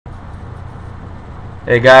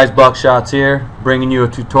Hey guys, Buckshots here, bringing you a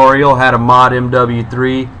tutorial how to mod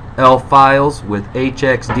MW3 ELF files with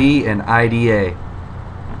HXD and IDA.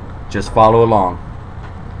 Just follow along.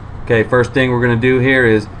 Okay, first thing we're going to do here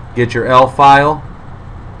is get your ELF file,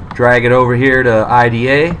 drag it over here to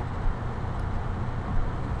IDA.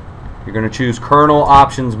 You're going to choose kernel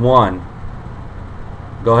options 1.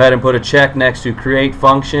 Go ahead and put a check next to create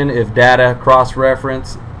function if data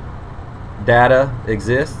cross-reference data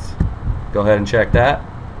exists. Go ahead and check that.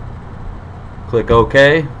 Click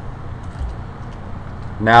OK.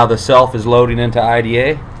 Now the self is loading into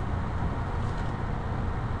IDA.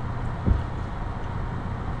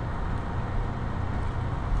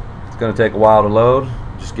 It's going to take a while to load.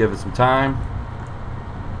 Just give it some time.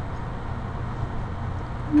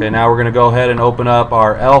 Okay, now we're going to go ahead and open up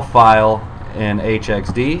our ELF file in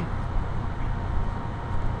HXD.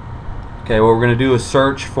 Okay, what we're going to do is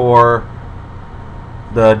search for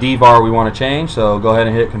the dvar we want to change, so go ahead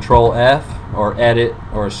and hit Control F or edit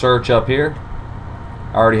or search up here.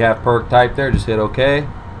 I already have perk type there, just hit OK.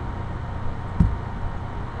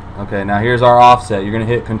 Okay, now here's our offset. You're going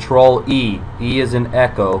to hit Control E. E is in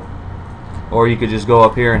echo, or you could just go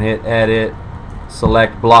up here and hit edit,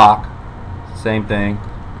 select block, same thing.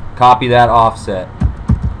 Copy that offset.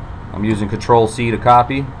 I'm using Control C to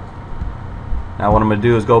copy. Now what I'm going to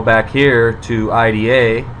do is go back here to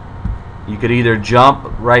IDA. You could either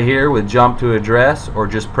jump right here with jump to address or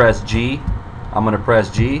just press G. I'm going to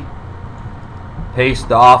press G. Paste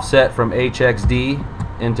the offset from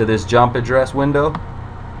HXD into this jump address window.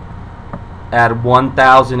 Add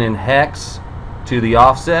 1000 in hex to the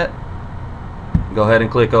offset. Go ahead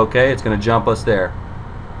and click OK. It's going to jump us there.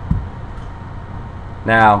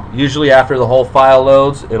 Now, usually after the whole file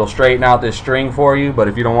loads, it'll straighten out this string for you, but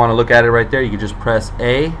if you don't want to look at it right there, you can just press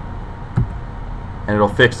A and it'll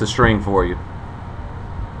fix the string for you.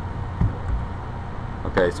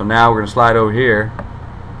 Okay, so now we're going to slide over here.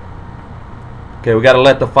 Okay, we got to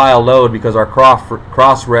let the file load because our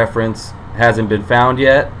cross-reference hasn't been found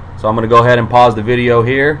yet. So I'm going to go ahead and pause the video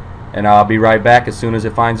here, and I'll be right back as soon as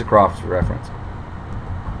it finds a cross-reference.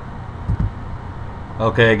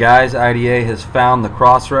 Okay guys, IDA has found the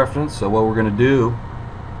cross-reference, so what we're going to do,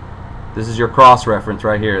 this is your cross-reference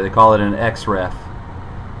right here. They call it an XREF.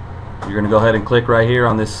 You're going to go ahead and click right here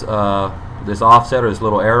on this this offset or this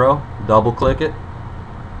little arrow, double click it.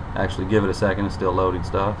 Actually, give it a second, it's still loading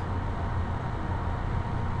stuff.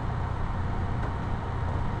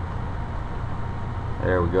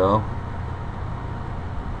 There we go.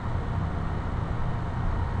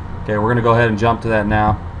 Okay, we're going to go ahead and jump to that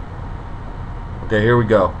now. Okay, here we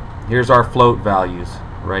go. Here's our float values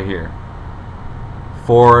right here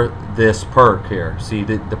for this perk here. See,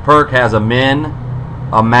 the perk has a min,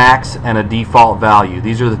 a max, and a default value.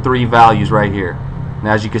 These are the three values right here.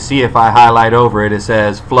 Now as you can see, if I highlight over it, it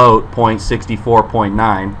says float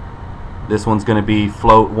 0.64.9. This one's going to be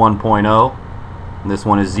float 1.0, and this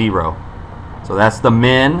one is 0. So that's the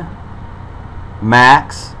min,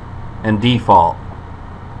 max, and default.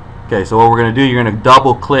 Okay, so what we're going to do, you're going to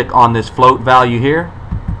double click on this float value here.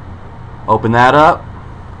 Open that up.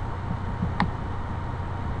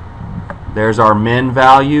 There's our min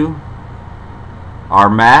value, our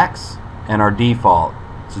max, and our default.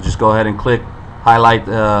 So just go ahead and click, highlight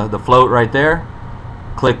the float right there.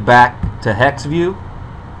 Click back to hex view.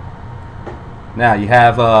 Now you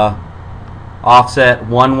have offset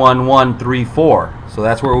 11134. So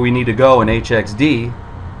that's where we need to go in HXD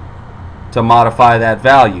to modify that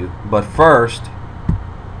value. But first,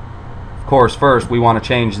 of course, we want to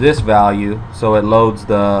change this value so it loads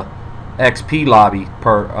the XP lobby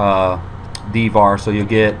per dvar, so you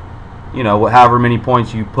get, you know, however many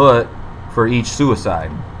points you put for each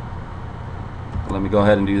suicide. Let me go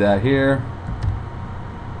ahead and do that here.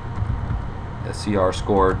 SCR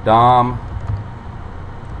score DOM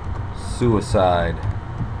suicide.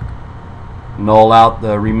 Null out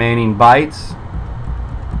the remaining bytes.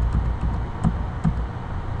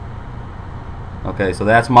 Okay, so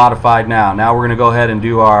that's modified now. Now we're going to go ahead and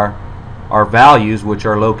do our values, which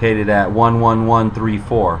are located at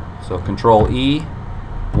 11134. So Control E,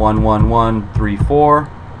 11134,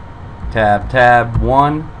 tab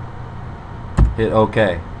 1, hit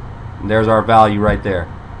OK. And there's our value right there.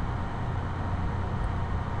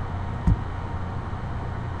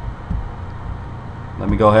 Let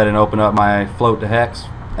me go ahead and open up my Float to Hex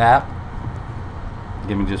app.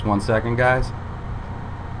 Give me just 1 second, guys.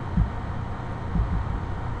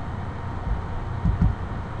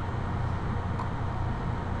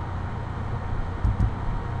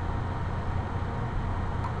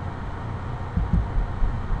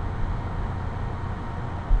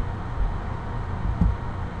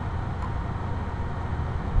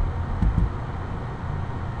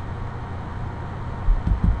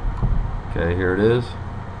 Okay, here it is.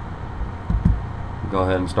 Go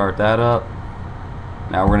ahead and start that up.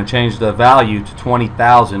 Now we're going to change the value to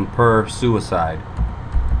 20,000 per suicide.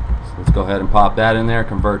 So let's go ahead and pop that in there,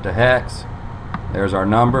 convert to hex. There's our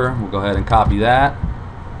number. We'll go ahead and copy that.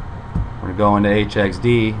 We're going to go into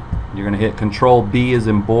HXD. You're going to hit Control B as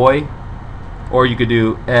in boy, or you could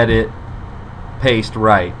do edit, paste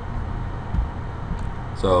right.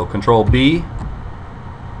 So Control B.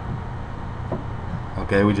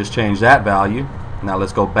 Okay, we just changed that value. Now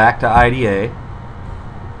let's go back to IDA.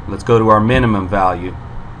 Let's go to our minimum value.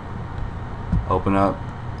 Open up,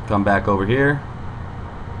 come back over here.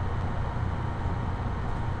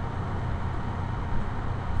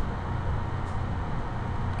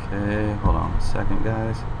 Okay, hold on a second,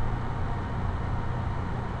 guys.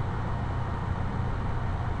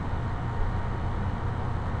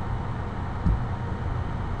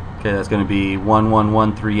 Okay, that's going to be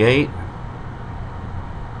 11138,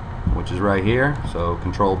 which is right here. So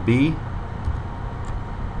Control B.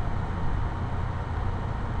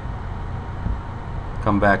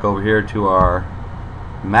 Come back over here to our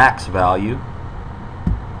max value.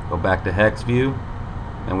 Go back to hex view,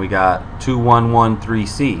 and we got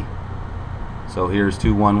 2113C. So here's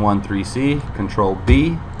 2113C. Control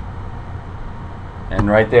B, and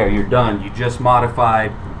right there you're done. You just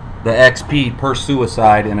modified the XP per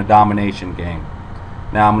suicide in a domination game.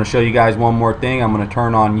 Now I'm going to show you guys one more thing. I'm going to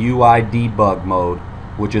turn on UI debug mode,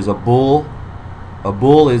 which is a bool. A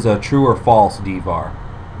bool is a true or false devar.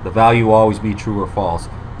 The value will always be true or false.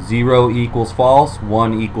 0 equals false,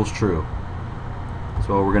 1 equals true.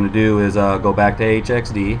 So what we're going to do is go back to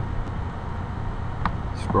HXD,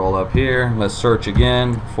 scroll up here, let's search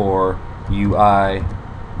again for UI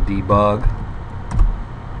debug.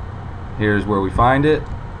 Here's where we find it.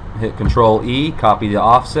 Hit Control E, copy the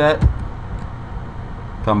offset,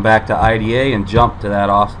 come back to IDA and jump to that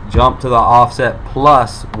jump to the offset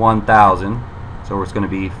plus 1000. So it's going to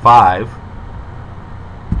be 5.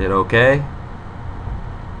 Hit OK.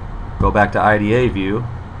 Go back to IDA view.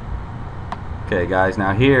 Okay, guys,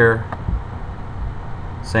 now here,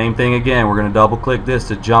 same thing again. We're going to double click this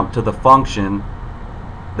to jump to the function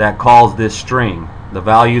that calls this string. The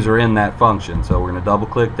values are in that function, so we're going to double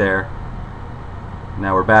click there.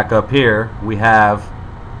 Now we're back up here. We have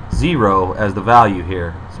 0 as the value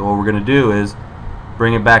here. So what we're going to do is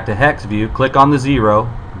bring it back to hex view. Click on the 0,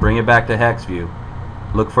 bring it back to hex view.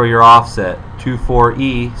 Look for your offset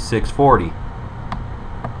 24E640.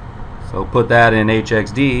 So put that in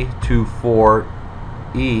HXD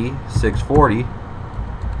 24E640.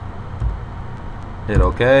 Hit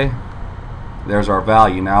OK. There's our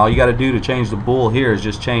value. Now all you got to do to change the bool here is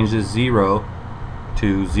just change this 0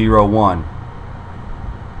 to 01.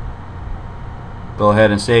 Go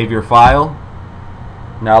ahead and save your file.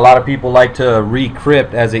 Now a lot of people like to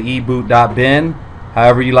recrypt as a eboot.bin.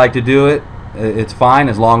 However you like to do it, it's fine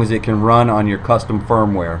as long as it can run on your custom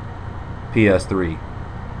firmware PS3.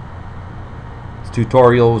 This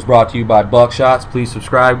tutorial was brought to you by Buckshots. Please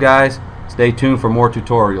subscribe, guys. Stay tuned for more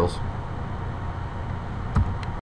tutorials.